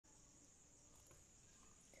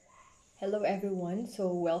Hello everyone,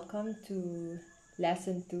 so welcome to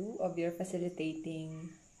lesson 2 of your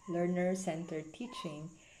facilitating learner-centered teaching.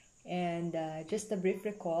 And just a brief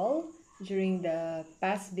recall, during the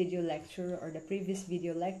past video lecture or the previous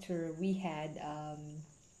video lecture, we had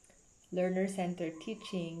learner-centered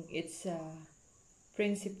teaching, its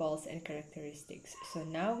principles and characteristics. So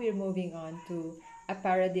now we're moving on to a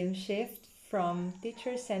paradigm shift from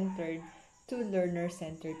teacher-centered to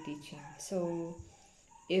learner-centered teaching. So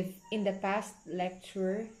if in the past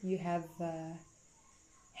lecture you have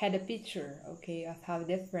had a picture, okay, of how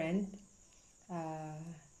different uh,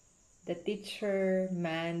 the teacher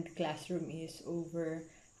manned classroom is over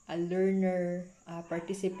a learner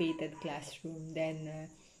participated classroom, then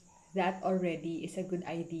that already is a good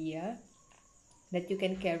idea that you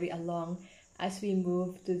can carry along as we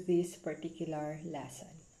move to this particular lesson.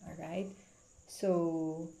 All right,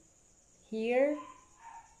 so here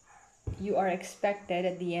you are expected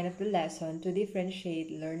at the end of the lesson to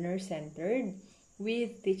differentiate learner-centered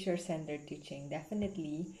with teacher-centered teaching.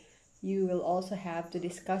 Definitely, you will also have to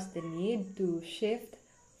discuss the need to shift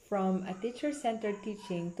from a teacher-centered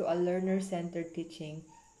teaching to a learner-centered teaching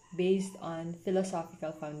based on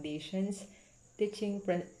philosophical foundations, teaching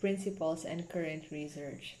principles, and current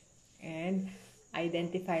research, and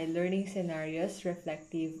identify learning scenarios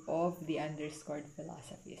reflective of the underscored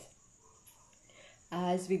philosophies.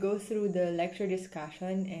 As we go through the lecture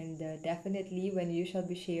discussion, and definitely when you shall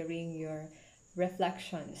be sharing your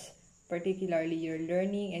reflections, particularly your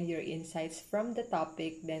learning and your insights from the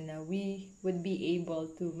topic, then we would be able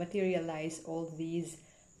to materialize all these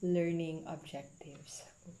learning objectives.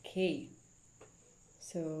 Okay,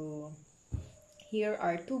 so here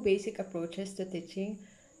are two basic approaches to teaching.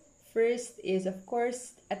 First is, of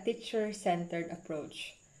course, a teacher-centered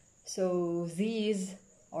approach. So these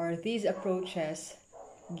approaches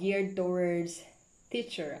geared towards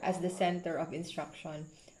teacher as the center of instruction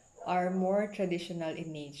are more traditional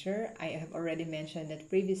in nature. I have already mentioned that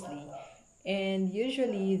previously. And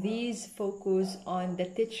usually these focus on the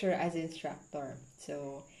teacher as instructor.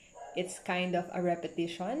 So it's kind of a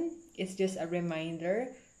repetition. It's just a reminder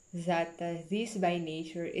that this by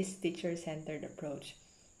nature is teacher-centered approach.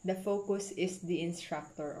 The focus is the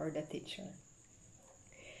instructor or the teacher.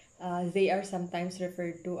 They are sometimes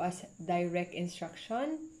referred to as direct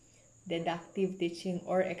instruction, deductive teaching,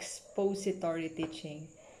 or expository teaching,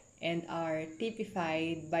 and are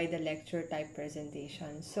typified by the lecture type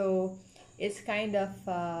presentation. So it's kind of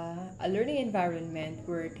a learning environment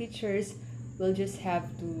where teachers will just have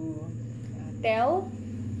to tell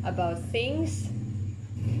about things,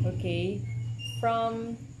 okay,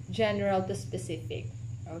 from general to specific,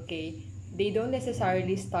 okay. They don't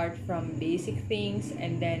necessarily start from basic things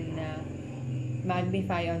and then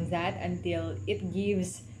magnify on that until it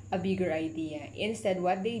gives a bigger idea. Instead,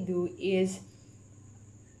 what they do is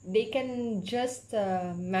they can just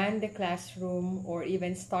man the classroom or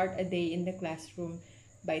even start a day in the classroom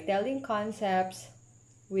by telling concepts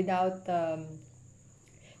without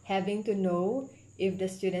having to know if the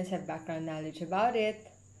students have background knowledge about it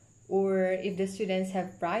or if the students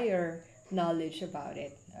have prior knowledge about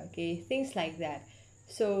it, okay, things like that.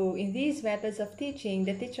 So in these methods of teaching,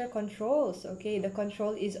 the teacher controls, okay, the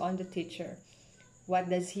control is on the teacher. What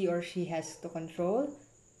does he or she has to control?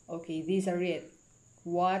 Okay, these are it.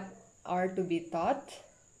 What are to be taught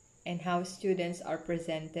and how students are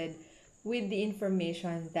presented with the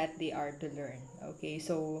information that they are to learn. Okay,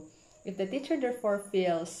 so if the teacher therefore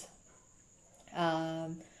feels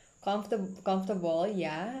comfortable,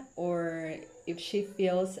 yeah, or if she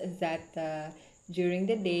feels that during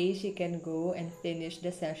the day she can go and finish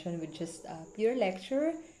the session with just a pure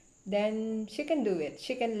lecture, then she can do it.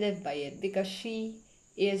 She can live by it because she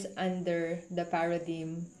is under the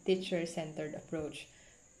paradigm teacher-centered approach.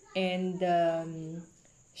 And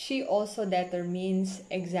she also determines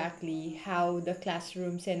exactly how the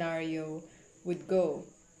classroom scenario would go.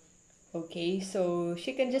 Okay, so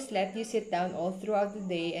she can just let you sit down all throughout the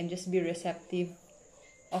day and just be receptive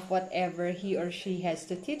of whatever he or she has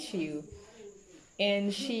to teach you.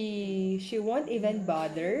 And she won't even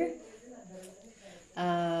bother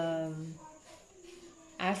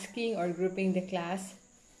asking or grouping the class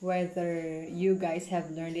whether you guys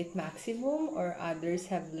have learned it maximum or others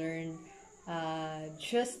have learned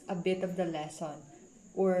just a bit of the lesson,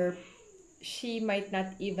 or she might not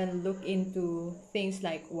even look into things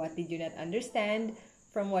like what did you not understand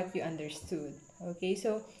from what you understood. Okay,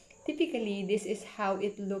 so typically this is how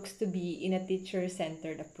it looks to be in a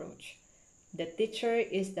teacher-centered approach. The teacher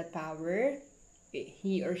is the power,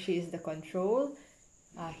 he or she is the control,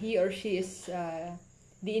 he or she is the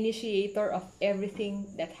initiator of everything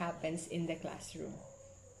that happens in the classroom.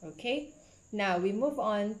 Okay, now we move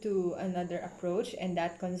on to another approach, and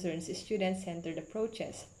that concerns student-centered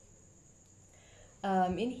approaches.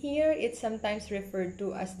 In here, it's sometimes referred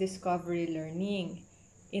to as discovery learning,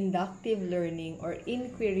 inductive learning, or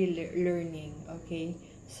inquiry learning. Okay,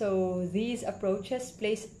 so these approaches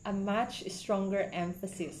place a much stronger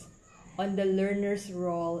emphasis on the learner's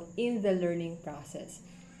role in the learning process.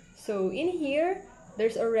 So in here,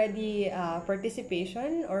 there's already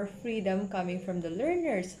participation or freedom coming from the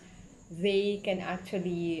learners. They can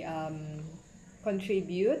actually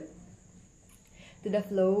contribute to the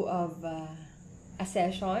flow of a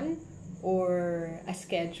session or a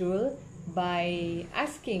schedule by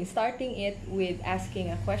starting it with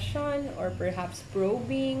asking a question or perhaps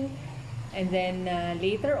probing, and then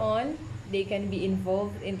later on they can be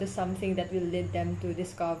involved into something that will lead them to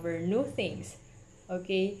discover new things.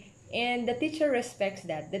 Okay, and the teacher respects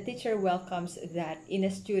that. The teacher welcomes that in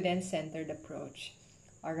a student-centered approach.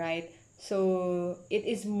 All right, so it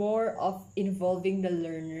is more of involving the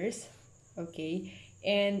learners, okay,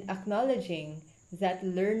 and acknowledging that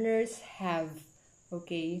learners have,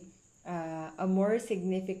 okay, a more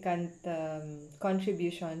significant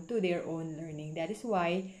contribution to their own learning. That is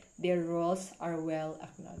why their roles are well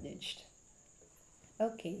acknowledged.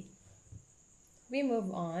 Okay, we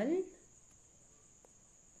move on.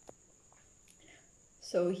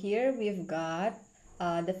 So here we've got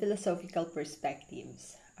the philosophical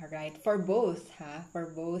perspectives. All right, for both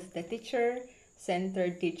the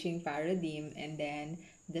teacher-centered teaching paradigm and then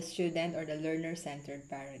the student or the learner-centered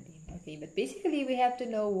paradigm. Okay, but basically we have to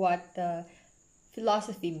know what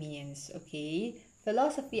philosophy means. Okay,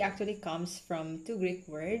 philosophy actually comes from two Greek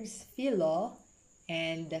words, philo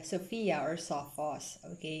and Sophia or sophos.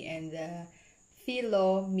 Okay, and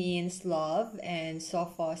philo means love and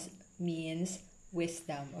sophos means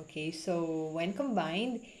wisdom. Okay, so when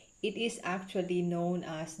combined, it is actually known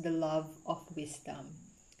as the love of wisdom.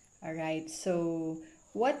 All right, so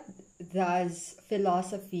what does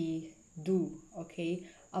philosophy do? Okay,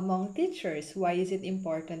 among teachers, why is it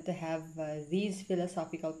important to have these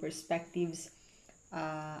philosophical perspectives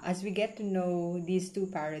as we get to know these two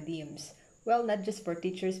paradigms? Well, not just for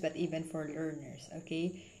teachers but even for learners.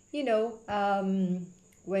 Okay, you know,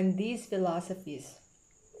 when these philosophies,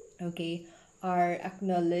 okay, are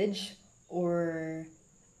acknowledged or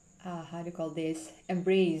how do you call this,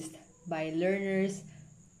 embraced by learners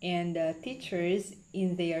and teachers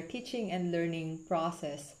in their teaching and learning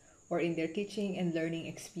process or in their teaching and learning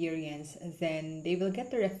experience, then they will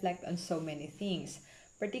get to reflect on so many things,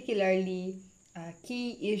 particularly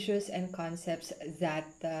key issues and concepts that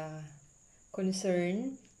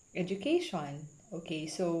concern education. Okay,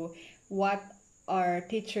 so what are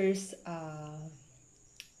teachers,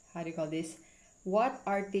 how do you call this? What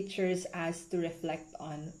are teachers asked to reflect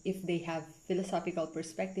on if they have philosophical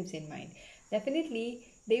perspectives in mind? Definitely,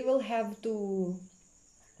 they will have to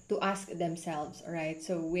ask themselves, all right?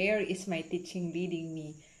 So where is my teaching leading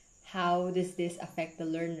me? How does this affect the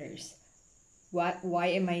learners? Why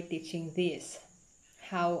am I teaching this?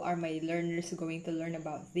 How are my learners going to learn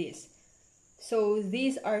about this? So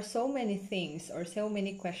these are so many things or so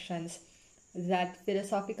many questions that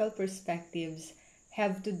philosophical perspectives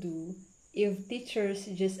have to do if teachers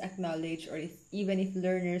just acknowledge, or even if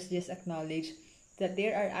learners just acknowledge that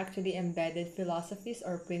there are actually embedded philosophies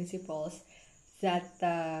or principles that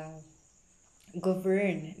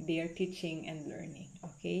govern their teaching and learning.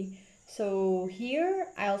 Okay, so here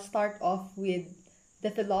I'll start off with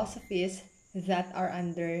the philosophies that are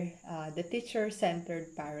under the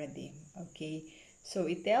teacher-centered paradigm. Okay, so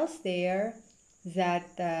it tells there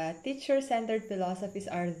that teacher-centered philosophies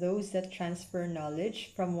are those that transfer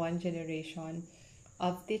knowledge from one generation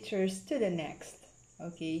of teachers to the next.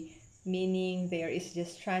 Okay, meaning there is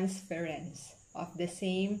just transference of the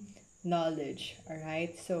same knowledge. All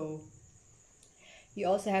right, so you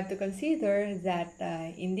also have to consider that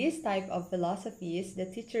in this type of philosophies, the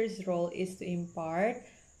teacher's role is to impart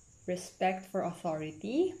respect for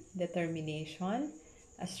authority, determination,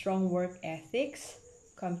 a strong work ethics,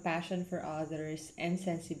 compassion for others, and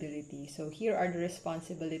sensibility. So here are the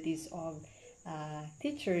responsibilities of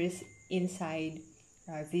teachers inside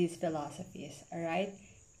these philosophies. All right,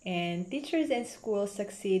 and teachers and schools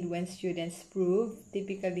succeed when students prove,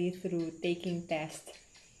 typically through taking tests,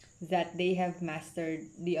 that they have mastered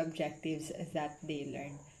the objectives that they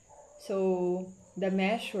learn. So the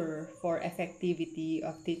measure for effectivity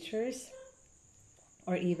of teachers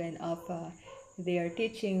or even of their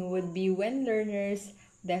teaching would be when learners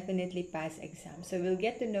definitely pass exams. So we'll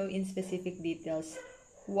get to know in specific details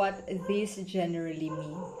what these generally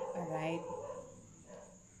mean. All right.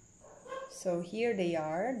 So here they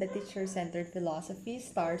are. The teacher-centered philosophy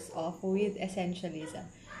starts off with essentialism.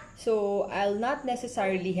 So I'll not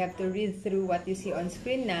necessarily have to read through what you see on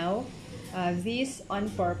screen now. This on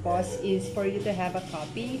purpose is for you to have a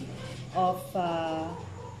copy of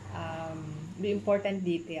the important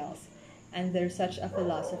details under such a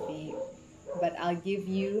philosophy. But I'll give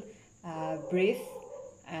you brief,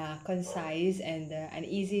 concise, and an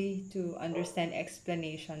easy to understand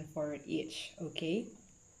explanation for each. Okay.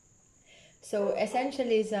 So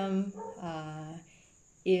essentialism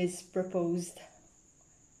is proposed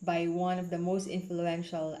by one of the most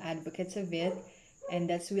influential advocates of it, and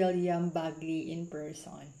that's William Bagley in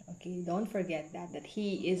person. Okay, don't forget that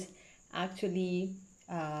he is actually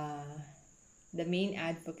the main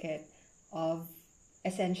advocate of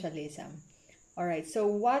essentialism. All right, so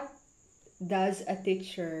what does a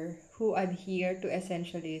teacher who adhere to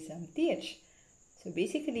essentialism teach? So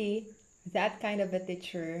basically, that kind of a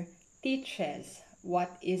teacher teaches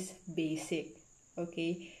what is basic.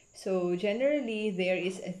 Okay, so generally there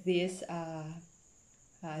is these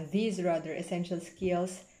rather essential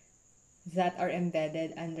skills that are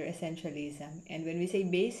embedded under essentialism. And when we say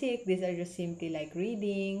basic, these are just simply like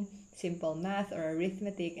reading, simple math or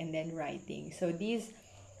arithmetic, and then writing. So these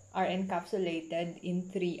are encapsulated in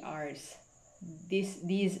 3 R's.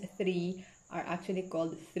 These three are actually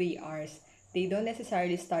called 3 R's. They don't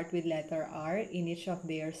necessarily start with letter R in each of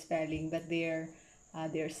their spelling, but their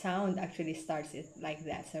sound actually starts it like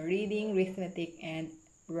that. So reading, arithmetic, and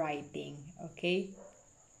writing. Okay.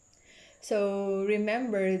 So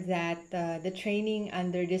remember that the training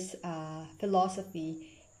under this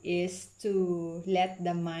philosophy is to let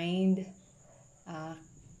the mind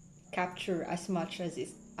capture as much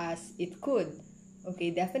as it could.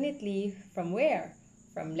 Okay, definitely from where?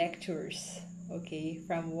 From lectures. Okay,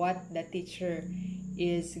 from what the teacher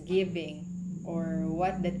is giving or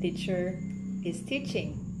what the teacher is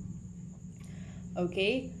teaching.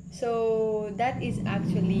 Okay, so that is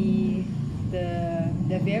actually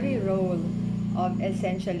the very role of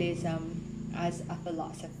essentialism as a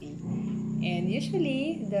philosophy. And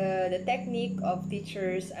usually the technique of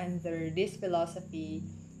teachers under this philosophy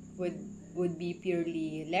would be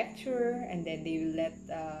purely lecture, and then they will let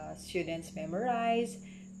students memorize,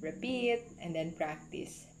 repeat, and then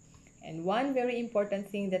practice. And one very important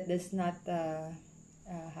thing that does not that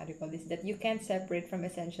you can't separate from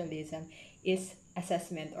essentialism is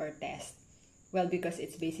assessment or test. Well, because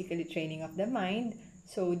it's basically training of the mind,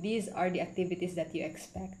 so these are the activities that you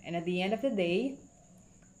expect. And at the end of the day,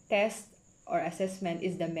 test or assessment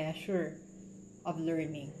is the measure of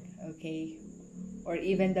learning, okay? Or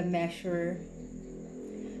even the measure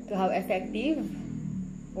to how effective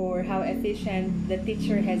or how efficient the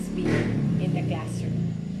teacher has been in the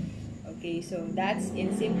classroom. Okay, so that's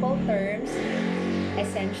in simple terms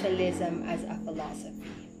essentialism as a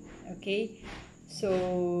philosophy. Okay,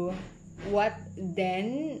 so what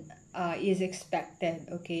then is expected,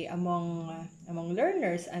 okay, among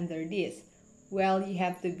learners under this? Well, you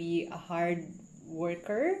have to be a hard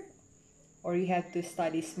worker, or you have to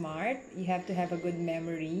study smart, you have to have a good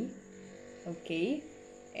memory, okay,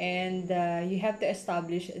 and you have to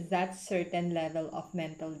establish that certain level of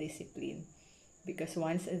mental discipline, because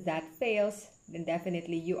once that fails, then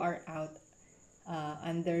definitely you are out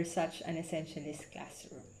under such an essentialist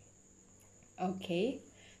classroom. Okay,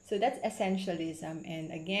 so that's essentialism,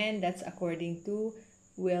 and again, that's according to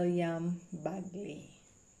William Bagley.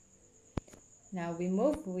 Now we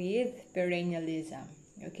move with perennialism.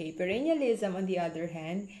 Okay, perennialism, on the other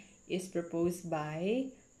hand, is proposed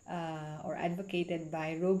by or advocated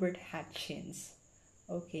by Robert Hutchins.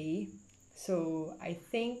 Okay, so I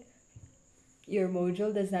think your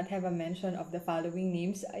module does not have a mention of the following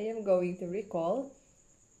names I am going to recall,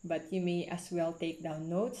 but you may as well take down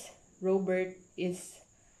notes. Robert is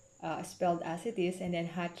spelled as it is, and then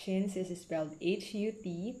Hutchins is spelled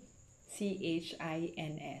Hutchins.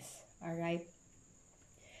 All right.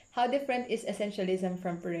 How different is essentialism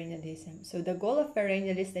from perennialism? So the goal of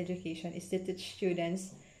perennialist education is to teach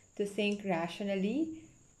students to think rationally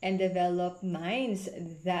and develop minds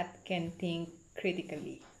that can think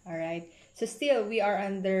critically. All right. So still we are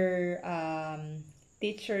under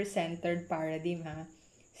teacher-centered paradigm.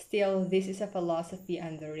 Still, this is a philosophy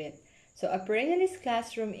under it. So a perennialist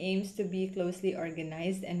classroom aims to be closely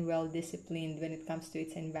organized and well-disciplined when it comes to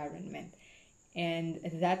its environment. And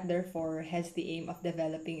that therefore has the aim of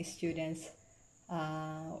developing students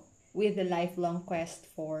with a lifelong quest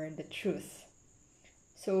for the truth.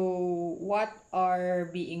 So what are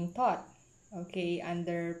being taught, okay,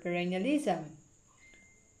 under perennialism?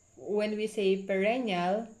 When we say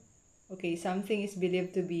perennial, okay, something is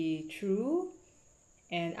believed to be true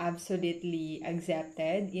and absolutely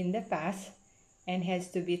accepted in the past and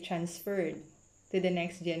has to be transferred to the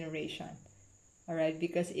next generation. All right,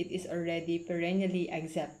 because it is already perennially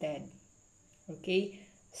accepted. Okay,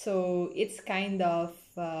 so it's kind of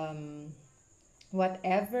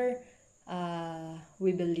whatever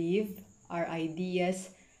we believe, our ideas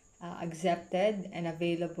accepted and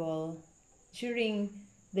available during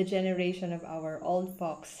the generation of our old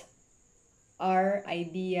folks, are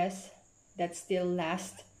ideas that still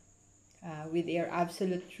last with their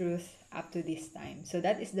absolute truth up to this time. So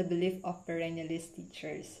that is the belief of perennialist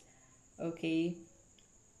teachers. Okay,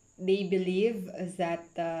 they believe that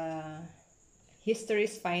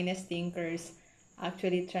history's finest thinkers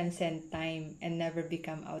actually transcend time and never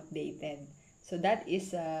become outdated. So that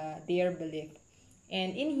is their belief.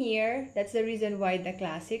 And in here, that's the reason why the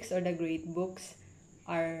classics or the great books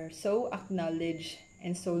are so acknowledged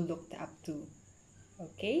and so looked up to.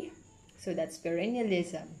 Okay, so that's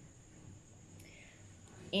perennialism.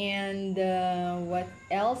 And what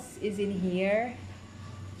else is in here?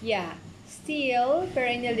 Yeah, still,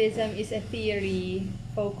 perennialism is a theory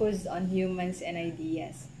focused on humans and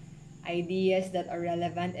ideas. Ideas that are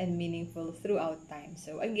relevant and meaningful throughout time.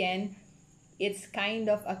 So again, it's kind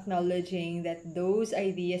of acknowledging that those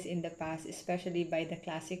ideas in the past, especially by the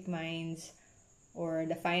classic minds or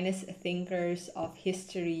the finest thinkers of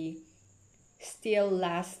history, still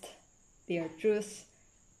last their truth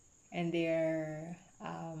and their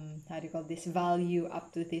value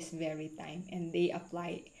up to this very time, and they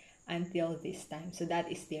apply until this time. So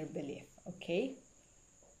that is their belief. Okay,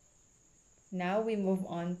 now we move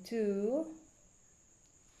on to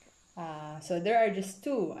so there are just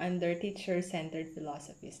two under teacher-centered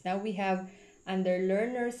philosophies. Now we have under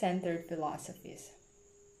learner-centered philosophies.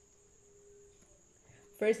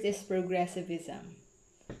 First is progressivism.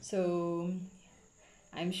 So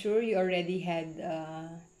I'm sure you already had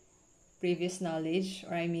previous knowledge,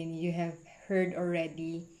 or you have heard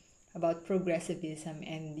already about progressivism,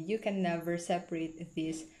 and you can never separate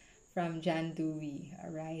this from John Dewey,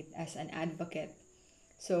 right, as an advocate.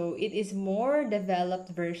 So it is more developed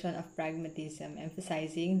version of pragmatism,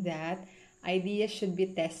 emphasizing that ideas should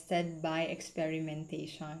be tested by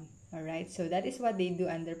experimentation. All right, so that is what they do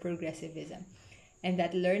under progressivism, and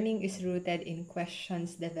that learning is rooted in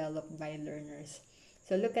questions developed by learners.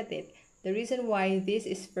 So look at it. The reason why this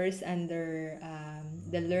is first under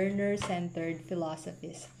the learner-centered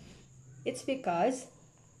philosophies, it's because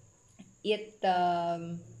it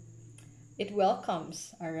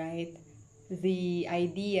welcomes, all right, the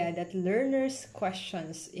idea that learners'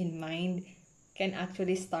 questions in mind can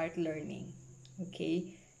actually start learning.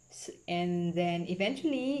 Okay, and then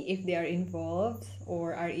eventually, if they are involved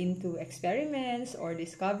or are into experiments or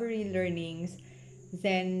discovery learnings,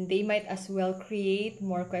 then they might as well create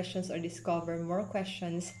more questions or discover more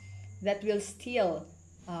questions that will still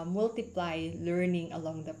multiply learning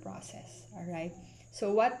along the process. All right,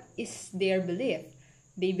 so what is their belief?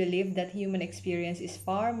 They believe that human experience is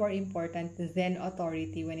far more important than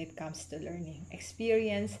authority when it comes to learning.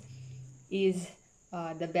 Experience is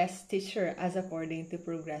the best teacher, as according to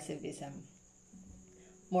progressivism.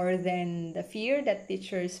 More than the fear that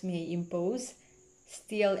teachers may impose,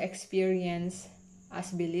 still experience,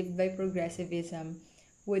 as believed by progressivism,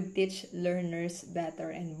 would teach learners better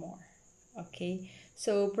and more. Okay,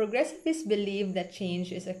 so progressivists believe that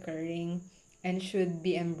change is occurring and should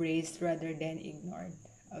be embraced rather than ignored.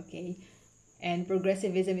 Okay, and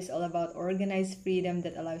progressivism is all about organized freedom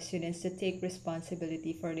that allows students to take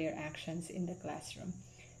responsibility for their actions in the classroom.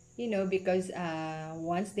 Because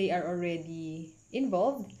once they are already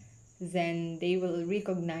involved, then they will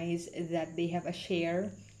recognize that they have a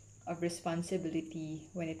share of responsibility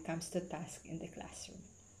when it comes to tasks in the classroom.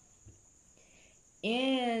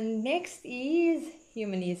 And next is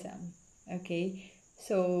humanism. Okay,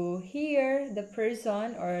 so here the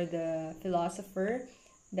person or the philosopher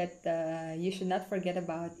that you should not forget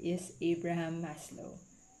about is Abraham Maslow.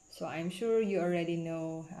 So I'm sure you already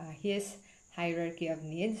know his hierarchy of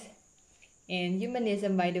needs. And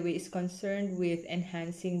humanism, by the way, is concerned with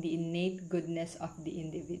enhancing the innate goodness of the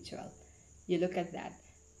individual. You look at that.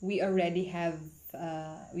 We already have,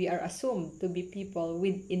 we are assumed to be people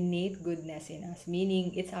with innate goodness in us,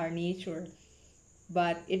 meaning it's our nature.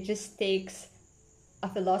 But it just takes a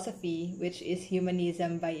philosophy, which is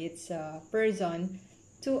humanism by its person,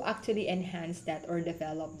 to actually enhance that or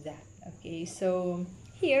develop that. Okay, so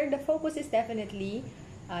here the focus is definitely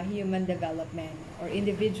human development or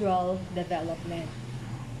individual development.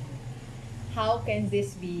 How can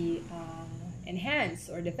this be enhanced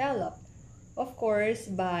or developed? Of course,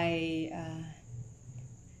 by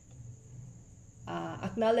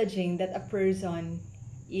acknowledging that a person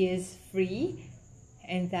is free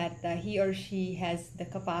and that he or she has the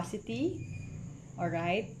capacity, all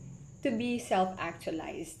right, to be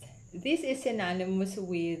self-actualized. This is synonymous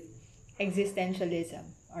with existentialism,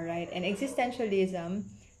 all right? And existentialism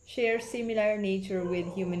shares similar nature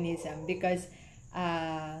with humanism because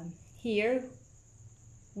here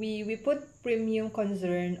we put premium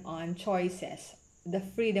concern on choices, the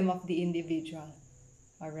freedom of the individual,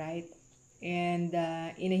 all right? And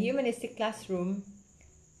in a humanistic classroom,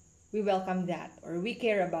 we welcome that, or we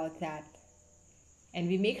care about that. And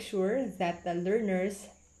we make sure that the learners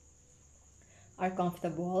are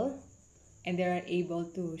comfortable and they are able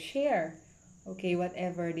to share, okay,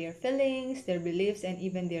 whatever their feelings, their beliefs, and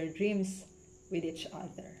even their dreams with each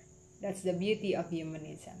other. That's the beauty of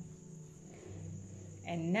humanism.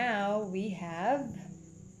 And now we have...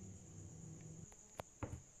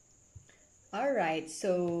 Alright,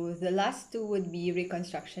 so the last two would be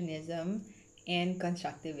Reconstructionism and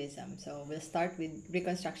Constructivism. So we'll start with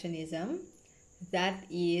Reconstructionism. That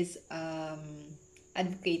is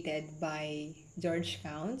advocated by George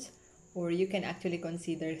Counts, or you can actually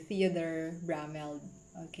consider Theodore Brameld.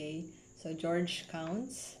 Okay, so George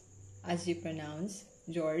Counts, as you pronounce,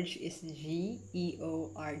 George is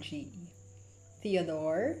George.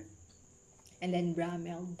 Theodore, and then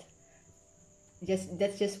Brameld.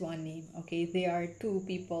 That's just one name. Okay, there are two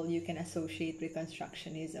people you can associate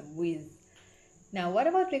Reconstructionism with. Now, what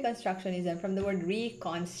about Reconstructionism? From the word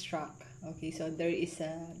reconstruct. Okay, so there is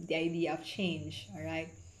the idea of change. All right,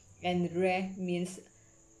 and re means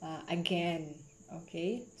again.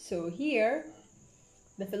 Okay, so here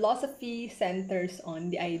the philosophy centers on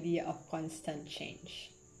the idea of constant change.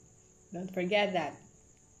 Don't forget that.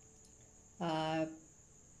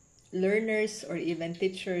 Learners or even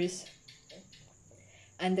teachers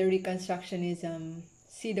under Reconstructionism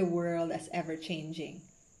see the world as ever changing,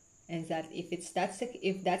 and that if that's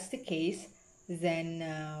the case, then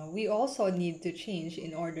we also need to change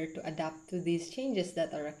in order to adapt to these changes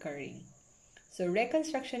that are occurring. So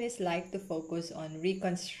Reconstructionists like to focus on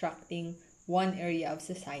reconstructing one area of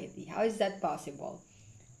society. How is that possible?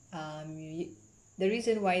 The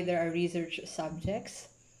reason why there are research subjects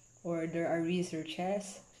or there are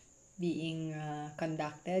researches being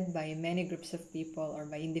conducted by many groups of people or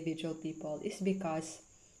by individual people is because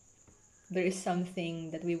there is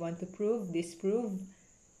something that we want to prove, disprove,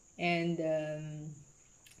 and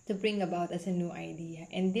to bring about as a new idea.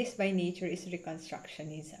 And this by nature is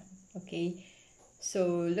Reconstructionism. Okay,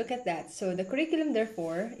 so look at that. So the curriculum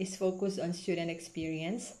therefore is focused on student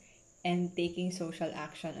experience and taking social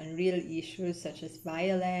action on real issues such as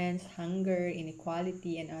violence, hunger,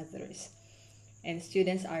 inequality, and others. And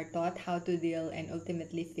students are taught how to deal and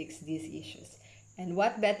ultimately fix these issues. And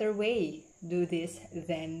what better way do this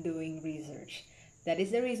than doing research? That is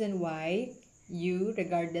the reason why you,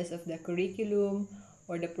 regardless of the curriculum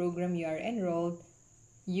or the program you are enrolled,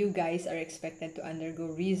 you guys are expected to undergo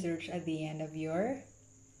research at the end of your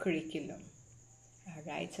curriculum.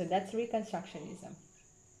 Alright, so that's Reconstructionism.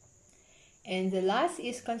 And the last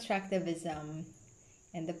is Constructivism.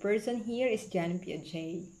 And the person here is Jean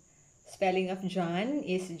Piaget. Spelling of John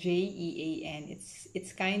is Jean.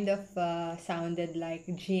 It's kind of sounded like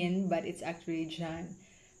Jean, but it's actually John.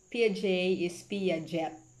 Piaget is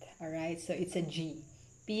Piaget. Alright, so it's a G.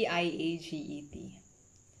 Piaget.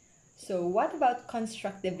 So what about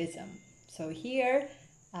Constructivism? So here,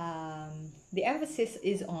 the emphasis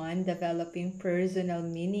is on developing personal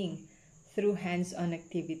meaning through hands-on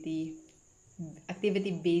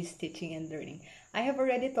activity-based teaching and learning. I have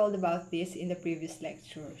already told about this in the previous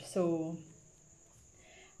lecture. So,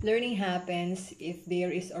 learning happens if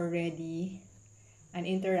there is already an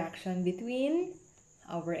interaction between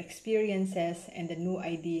our experiences and the new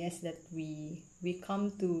ideas that we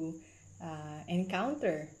come to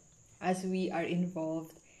encounter as we are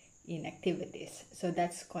involved in activities. So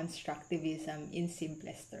that's constructivism in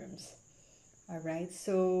simplest terms. Alright,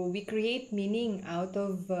 so we create meaning out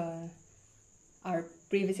of our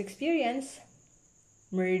previous experience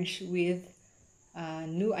merge with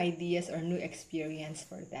new ideas or new experience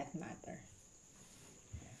for that matter.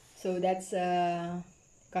 So that's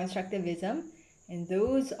constructivism, and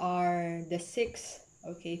those are the 6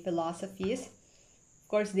 philosophies, of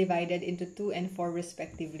course divided into 2 and 4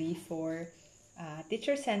 respectively for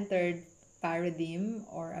teacher-centered paradigm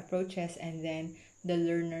or approaches, and then the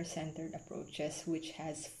learner-centered approaches, which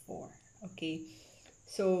has 4. Okay,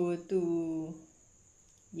 so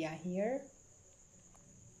here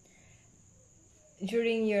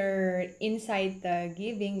during your insight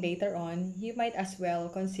giving later on, you might as well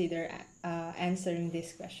consider answering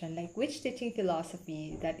this question, like which teaching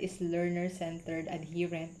philosophy that is learner-centered,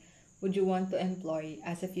 adherent, would you want to employ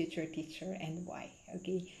as a future teacher and why?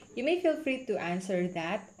 Okay, you may feel free to answer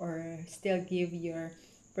that or still give your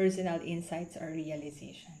personal insights or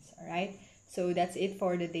realizations. All right, so that's it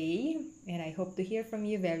for the day, and I hope to hear from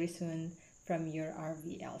you very soon from your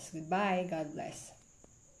RVLs. Goodbye. God bless.